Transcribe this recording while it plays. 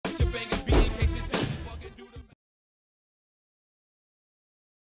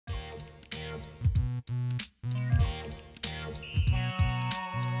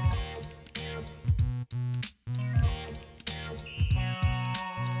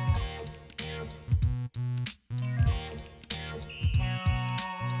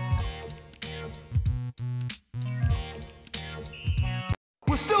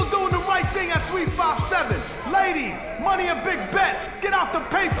at 357. Ladies, money and big bets. Get out the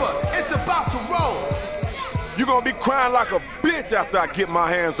paper. It's about to roll. You gonna be crying like a bitch after I get my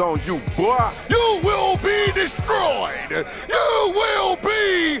hands on you, boy. You will be destroyed. You will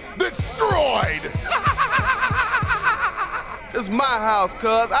be destroyed. This is my house,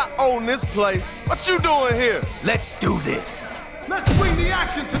 cuz. I own this place. What you doing here? Let's do this. Let's bring the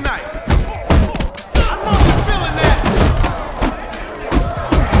action tonight. I know you're feeling that.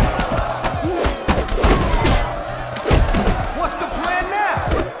 What's the plan now?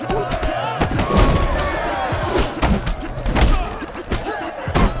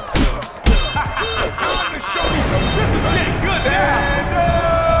 Time to show me some. This is getting good now.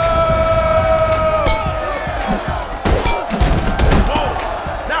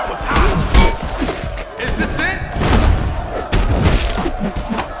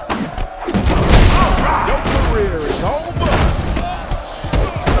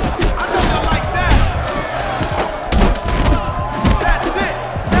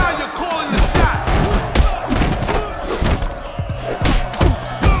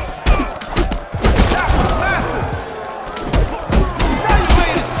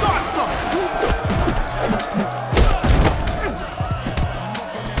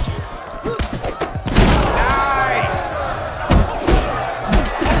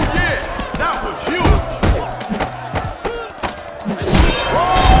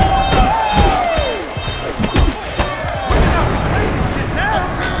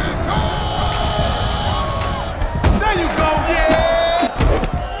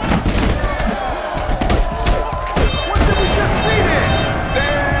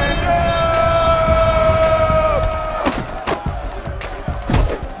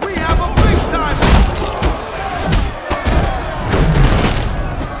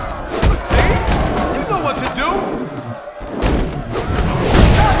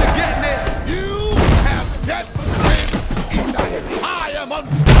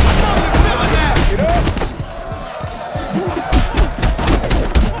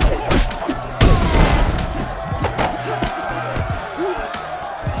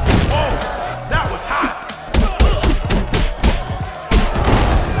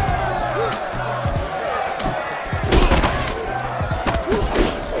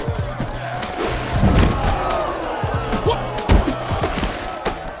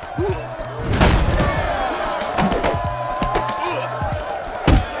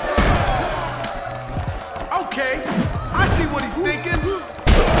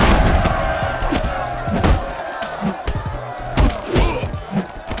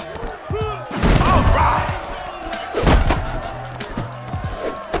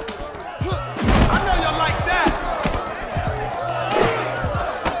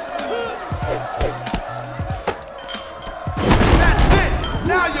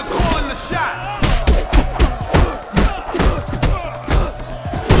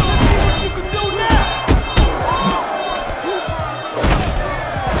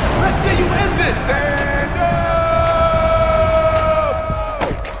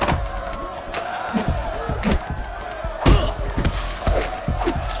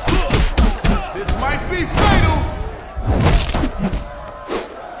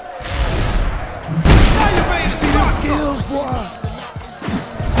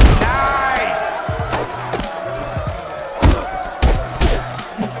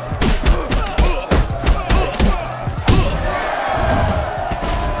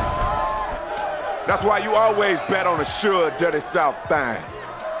 That's why you always bet on a sure, dirty South thing.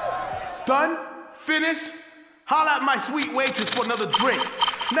 Done? Finished? Holla at my sweet waitress for another drink.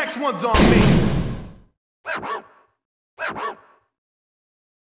 Next one's on me.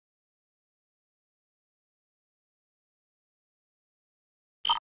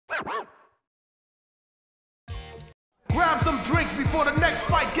 Grab some drinks before the next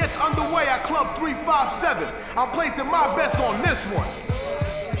fight gets underway at Club 357. I'm placing my bets on this one.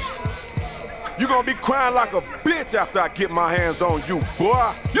 You gonna be crying like a bitch after I get my hands on you,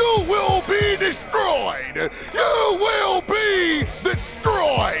 boy. You will be destroyed. You will be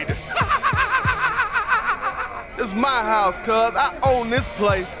destroyed. This is my house, cuz. I own this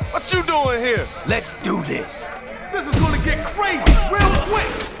place. What you doing here? Let's do this. This is gonna get crazy real quick.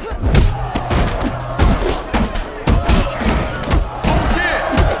 Oh yeah,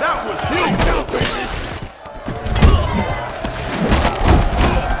 that was huge.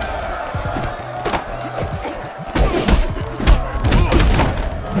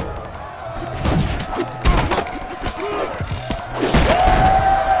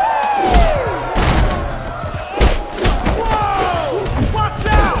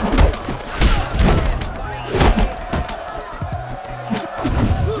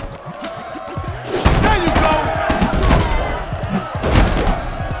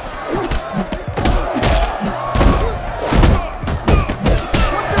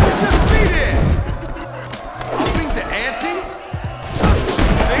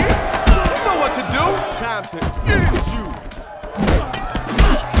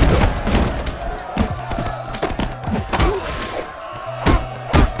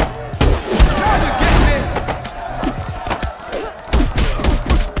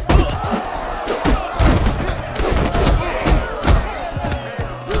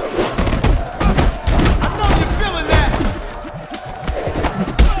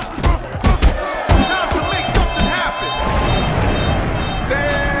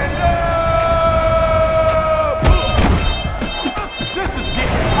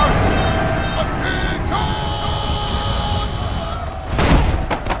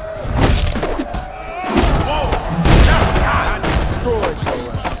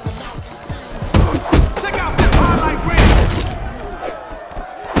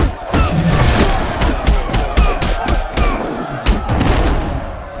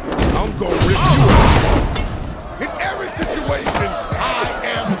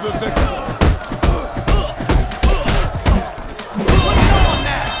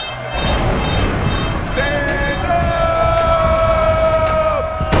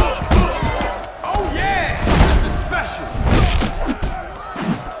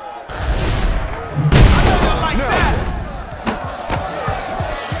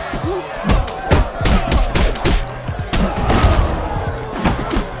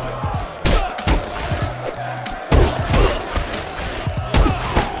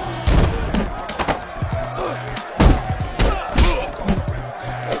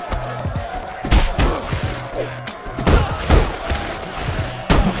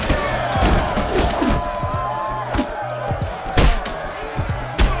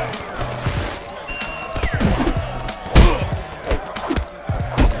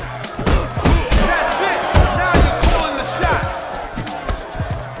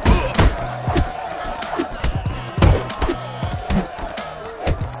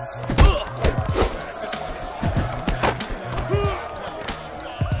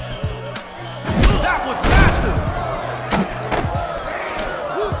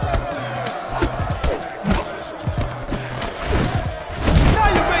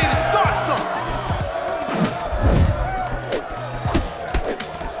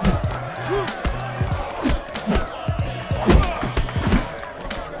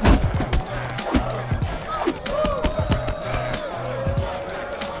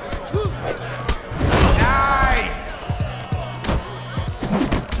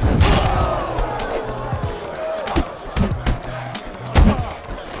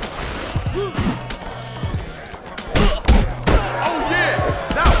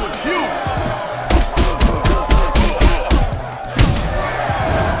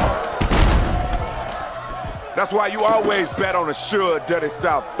 That's why you always bet on a sure, dirty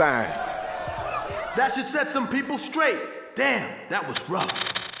South thing. That should set some people straight. Damn, that was rough.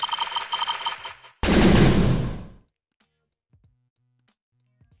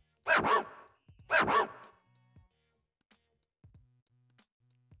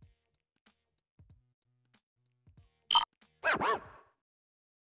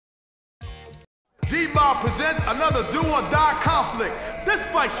 D-Mob presents another do-or-die conflict. This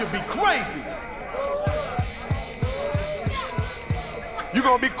fight should be crazy. You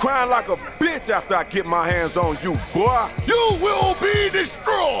gonna be crying like a bitch after I get my hands on you, boy. You will be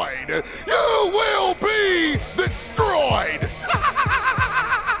destroyed! You will be destroyed!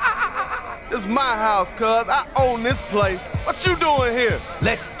 This is my house, cuz. I own this place. What you doing here?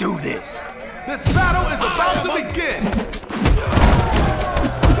 Let's do this. This battle is about to begin.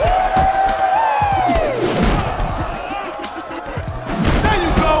 There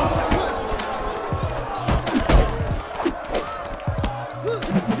you go.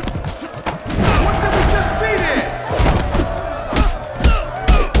 What did we just see there?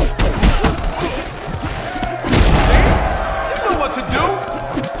 See? You know what to do.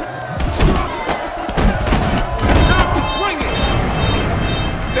 Time to bring it.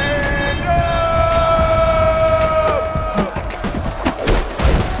 Stand up!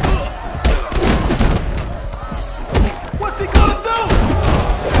 What's he gonna do?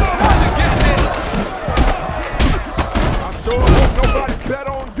 Now you're getting it. I'm sure hope nobody bet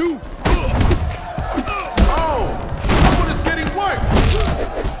on you. Oh, someone is getting worked.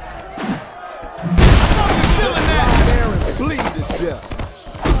 I know you're feeling that. Lie there and bleed to death.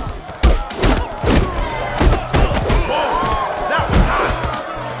 Whoa, that was hot.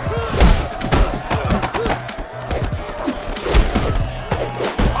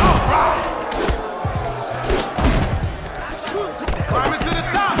 All right. Climbing to the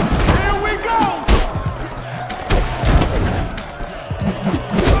top. Here we go.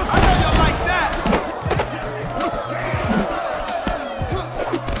 I know you like that.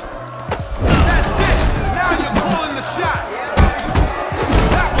 That's it. Now you're calling the shots.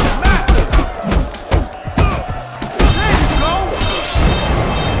 That was massive. There you go.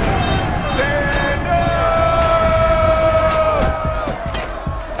 Stand up!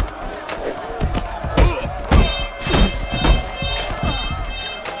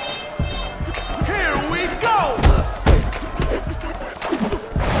 Here we go.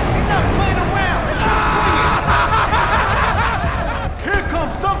 He's not playing around. Here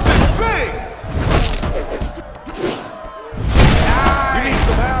comes something big. You need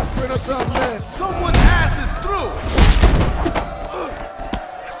some aspirin or something? Someone's ass is through.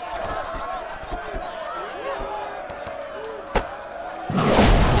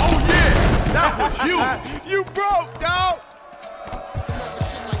 Oh yeah, that was huge. You broke, dog.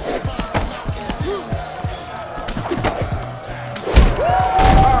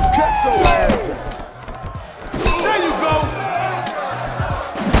 I'll cut your ass. There you go.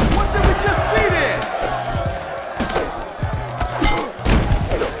 What did we just see there?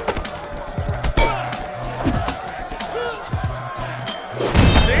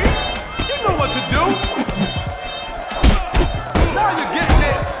 See? You know what to do. Now you're getting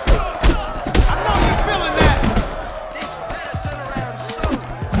it. I know you're feeling that.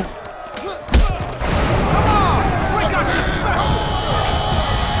 Come on, break out your special.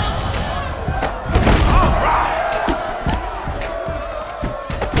 All right.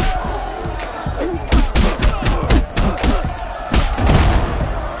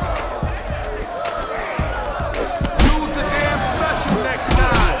 Use the damn special next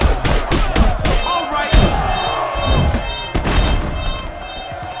time. All right.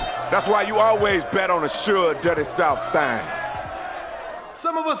 That's why you always bet on a sure, dirty South thing.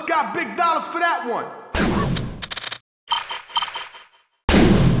 Some of us got big dollars for that one.